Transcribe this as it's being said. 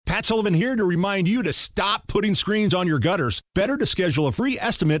Matt Sullivan here to remind you to stop putting screens on your gutters. Better to schedule a free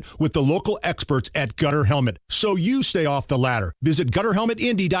estimate with the local experts at Gutter Helmet so you stay off the ladder. Visit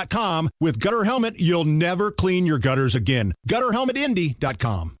GutterHelmetIndy.com. With Gutter Helmet, you'll never clean your gutters again.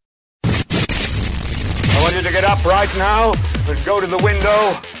 GutterHelmetIndy.com. I want you to get up right now and go to the window,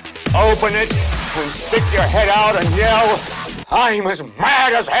 open it, and stick your head out and yell, "I'm as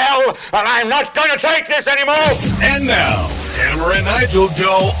mad as hell, and I'm not going to take this anymore!" And now, Hammer and Nigel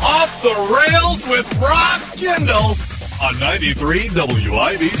go off the rails with Rob Kendall on 93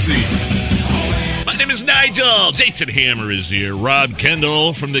 WIBC. My name is Nigel. Jason Hammer is here. Rob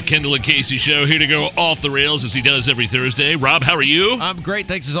Kendall from the Kendall and Casey Show here to go off the rails as he does every Thursday. Rob, how are you? I'm great.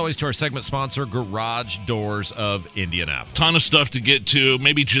 Thanks as always to our segment sponsor, Garage Doors of Indianapolis. Ton of stuff to get to.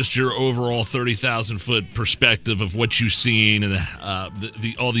 Maybe just your overall 30,000-foot perspective of what you've seen and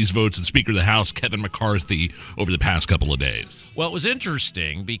all these votes and Speaker of the House, Kevin McCarthy, over the past couple of days. Well, it was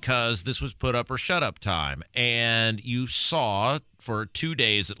interesting because this was put up or shut up time, and you saw for 2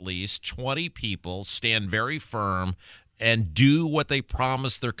 days at least 20 people stand very firm and do what they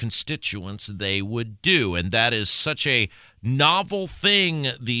promised their constituents they would do. And that is such a novel thing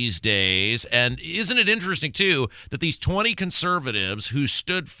these days. And isn't it interesting, too, that these 20 conservatives who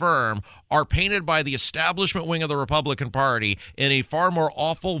stood firm are painted by the establishment wing of the Republican Party in a far more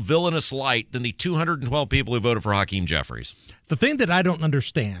awful, villainous light than the 212 people who voted for Hakeem Jeffries? The thing that I don't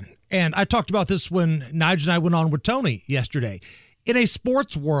understand, and I talked about this when Nigel and I went on with Tony yesterday, in a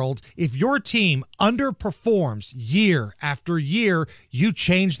sports world, if your team underperforms year after year, you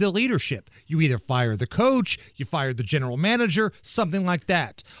change the leadership. You either fire the coach, you fire the general manager, something like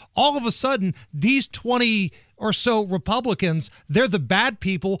that. All of a sudden, these 20 or so Republicans, they're the bad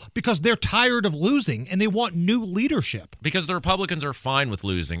people because they're tired of losing and they want new leadership. Because the Republicans are fine with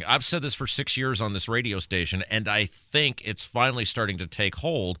losing. I've said this for 6 years on this radio station, and I think it's finally starting to take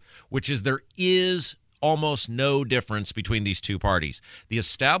hold, which is there is almost no difference between these two parties. The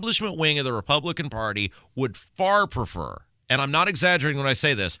establishment wing of the Republican Party would far prefer, and I'm not exaggerating when I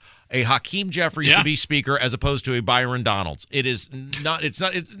say this, a Hakeem Jeffries to be speaker as opposed to a Byron Donalds. It's not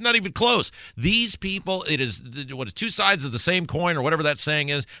even close. These people, it is two sides of the same coin or whatever that saying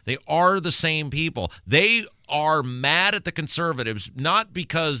is. They are the same people. They are mad at the conservatives, not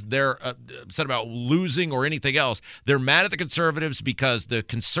because they're upset about losing or anything else. They're mad at the conservatives because the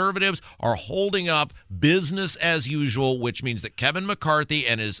conservatives are holding up business as usual, which means that Kevin McCarthy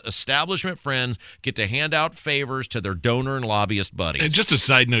and his establishment friends get to hand out favors to their donor and lobbyist buddies. And just a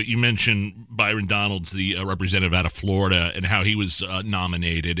side note, you mentioned Byron Donalds, the representative out of Florida, and how he was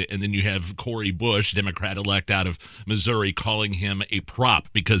nominated. And then you have Cori Bush, Democrat-elect out of Missouri, calling him a prop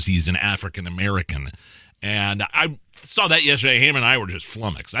because he's an African-American. And I saw that yesterday. Him and I were just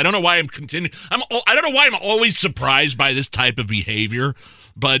flummoxed. I don't know why I don't know why I'm always surprised by this type of behavior.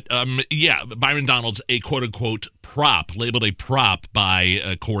 But, Byron Donalds, a quote-unquote prop, labeled a prop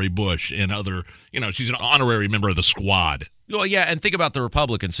by Cori Bush and other, she's an honorary member of the squad. Well, yeah, and think about the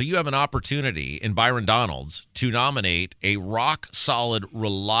Republicans. So you have an opportunity in Byron Donalds to nominate a rock-solid,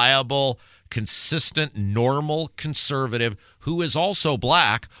 reliable, consistent, normal conservative who is also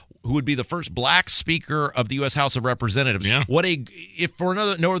black, who would be the first black speaker of the U.S. House of Representatives. Yeah. If for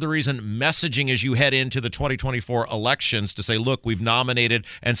no other reason, messaging as you head into the 2024 elections to say, look, we've nominated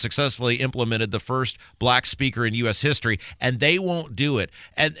and successfully implemented the first black speaker in U.S. history, and they won't do it.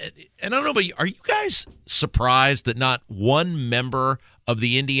 And I don't know, but are you guys surprised that not one member of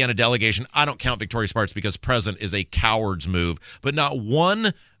the Indiana delegation, I don't count Victoria Sparks because present is a coward's move, but not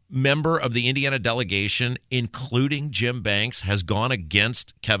one member of the Indiana delegation, including Jim Banks, has gone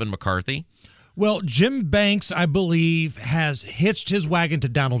against Kevin McCarthy? Well, Jim Banks, I believe, has hitched his wagon to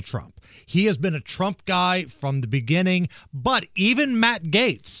Donald Trump. He has been a Trump guy from the beginning, but even Matt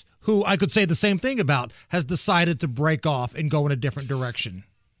Gaetz, who I could say the same thing about, has decided to break off and go in a different direction.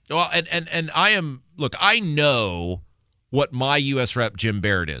 Well, and I know what my U.S. Rep Jim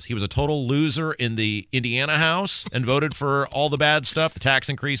Barrett is. He was a total loser in the Indiana House and voted for all the bad stuff, the tax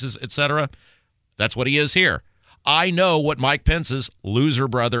increases, etc. That's what he is here. I know what Mike Pence's loser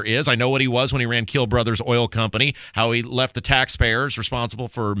brother is. I know what he was when he ran Kill Brothers Oil Company, how he left the taxpayers responsible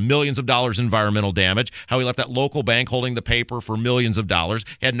for millions of dollars in environmental damage, how he left that local bank holding the paper for millions of dollars.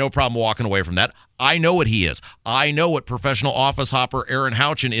 He had no problem walking away from that. I know what he is. I know what professional office hopper Aaron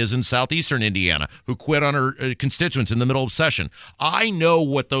Houchin is in southeastern Indiana, who quit on her constituents in the middle of session. I know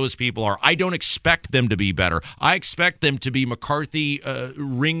what those people are. I don't expect them to be better. I expect them to be McCarthy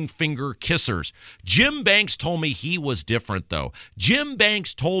ring finger kissers. Jim Banks told me he was different, though. Jim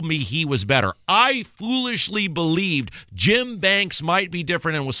Banks told me he was better. I foolishly believed Jim Banks might be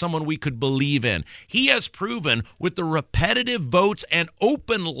different and was someone we could believe in. He has proven with the repetitive votes and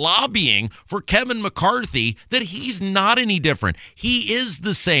open lobbying for Kevin McCarthy that he's not any different. He is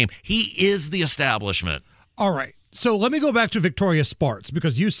the same. He is the establishment. All right. So let me go back to Victoria Spartz,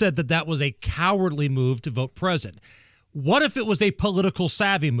 because you said that was a cowardly move to vote present. What if it was a political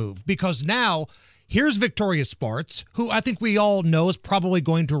savvy move? Because now here's Victoria Spartz, who I think we all know is probably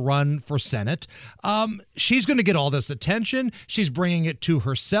going to run for Senate. She's going to get all this attention. She's bringing it to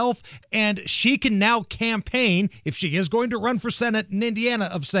herself, and she can now campaign, if she is going to run for Senate in Indiana,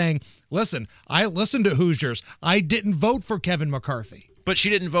 of saying, listen, I listened to Hoosiers. I didn't vote for Kevin McCarthy. But she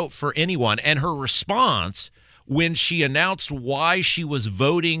didn't vote for anyone. And her response when she announced why she was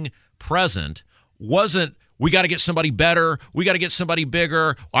voting present wasn't, we got to get somebody better. We got to get somebody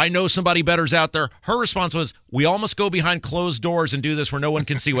bigger. I know somebody better's out there. Her response was, we all must go behind closed doors and do this where no one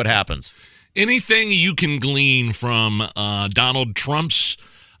can see what happens. Anything you can glean from Donald Trump's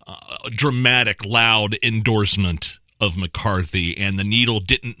dramatic, loud endorsement of McCarthy, and the needle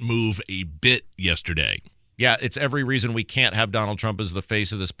didn't move a bit yesterday. Yeah, it's every reason we can't have Donald Trump as the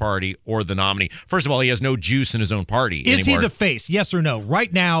face of this party or the nominee. First of all, he has no juice in his own party anymore. Is he the face? Yes or no?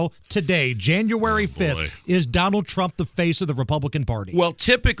 Right now, today, January 5th, is Donald Trump the face of the Republican Party? Well,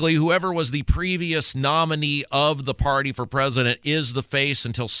 typically, whoever was the previous nominee of the party for president is the face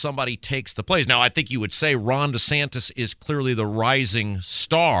until somebody takes the place. Now, I think you would say Ron DeSantis is clearly the rising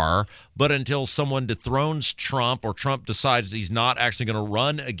star, but until someone dethrones Trump or Trump decides he's not actually going to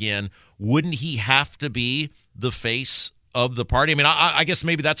run again, wouldn't he have to be the face of the party? I mean, I guess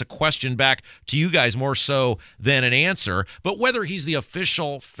maybe that's a question back to you guys more so than an answer. But whether he's the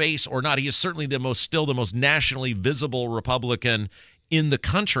official face or not, he is certainly still the most nationally visible Republican in the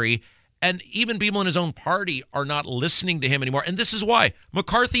country. And even people in his own party are not listening to him anymore. And this is why.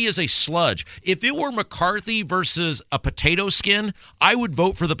 McCarthy is a sludge. If it were McCarthy versus a potato skin, I would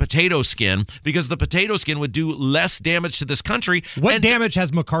vote for the potato skin, because the potato skin would do less damage to this country. What damage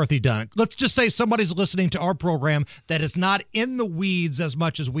has McCarthy done? Let's just say somebody's listening to our program that is not in the weeds as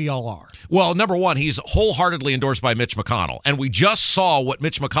much as we all are. Well, number one, he's wholeheartedly endorsed by Mitch McConnell. And we just saw what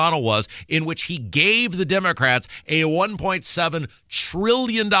Mitch McConnell was, in which he gave the Democrats a $1.7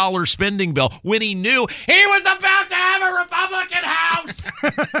 trillion spending bill when he knew he was about to have a Republican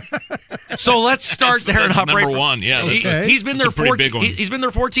House. So let's start there and operate. Number one, yeah. He's been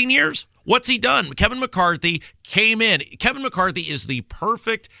there 14 years. What's he done? Kevin McCarthy came in. Kevin McCarthy is the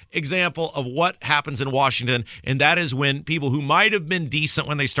perfect example of what happens in Washington, and that is when people who might have been decent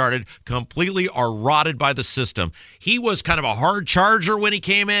when they started completely are rotted by the system. He was kind of a hard charger when he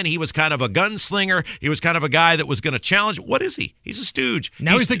came in. He was kind of a gunslinger. He was kind of a guy that was going to challenge. What is he? He's a stooge.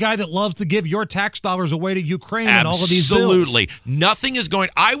 Now he's the guy that loves to give your tax dollars away to Ukraine and all of these bills. Absolutely. Nothing is going.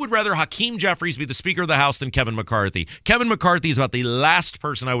 I would rather Hakeem Jeffries be the Speaker of the House than Kevin McCarthy. Kevin McCarthy is about the last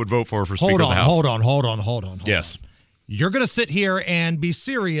person I would vote for Speaker of the House. Hold on. Yes. You're going to sit here and be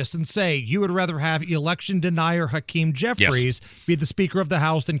serious and say you would rather have election denier Hakeem Jeffries be the Speaker of the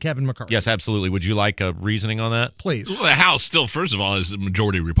House than Kevin McCarthy? Yes, absolutely. Would you like a reasoning on that? Please. Well, the House still, first of all, is a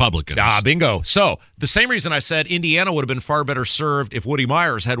majority Republicans. Bingo. So the same reason I said Indiana would have been far better served if Woody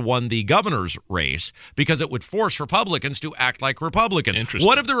Myers had won the governor's race, because it would force Republicans to act like Republicans. Interesting.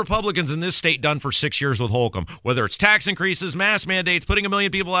 What have the Republicans in this state done for 6 years with Holcomb? Whether it's tax increases, mass mandates, putting 1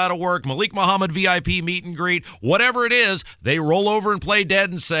 million people out of work, Malik Muhammad VIP meet and greet, whatever it is, they roll over and play dead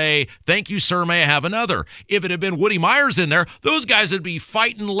and say, thank you, sir, may I have another? If it had been Woody Myers in there, those guys would be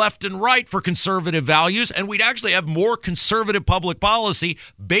fighting left and right for conservative values, and we'd actually have more conservative public policy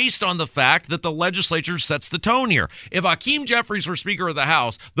based on the fact that the legislature sets the tone here. If Hakeem Jeffries were Speaker of the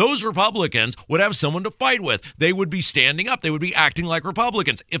House, those Republicans would have someone to fight with. They would be standing up. They would be acting like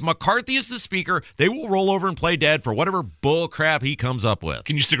Republicans. If McCarthy is the Speaker, they will roll over and play dead for whatever bull crap he comes up with.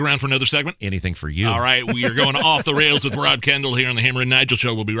 Can you stick around for another segment? Anything for you. All right, we are going off the rails with Rod Kendall here on the Hammer and Nigel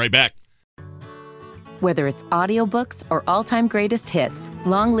Show. We'll be right back. Whether it's audiobooks or all-time greatest hits,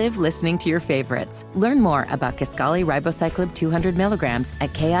 long live listening to your favorites. Learn more about Kisqali Ribociclib 200 milligrams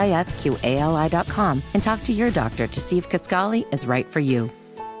at KISQALI.com and talk to your doctor to see if Kisqali is right for you.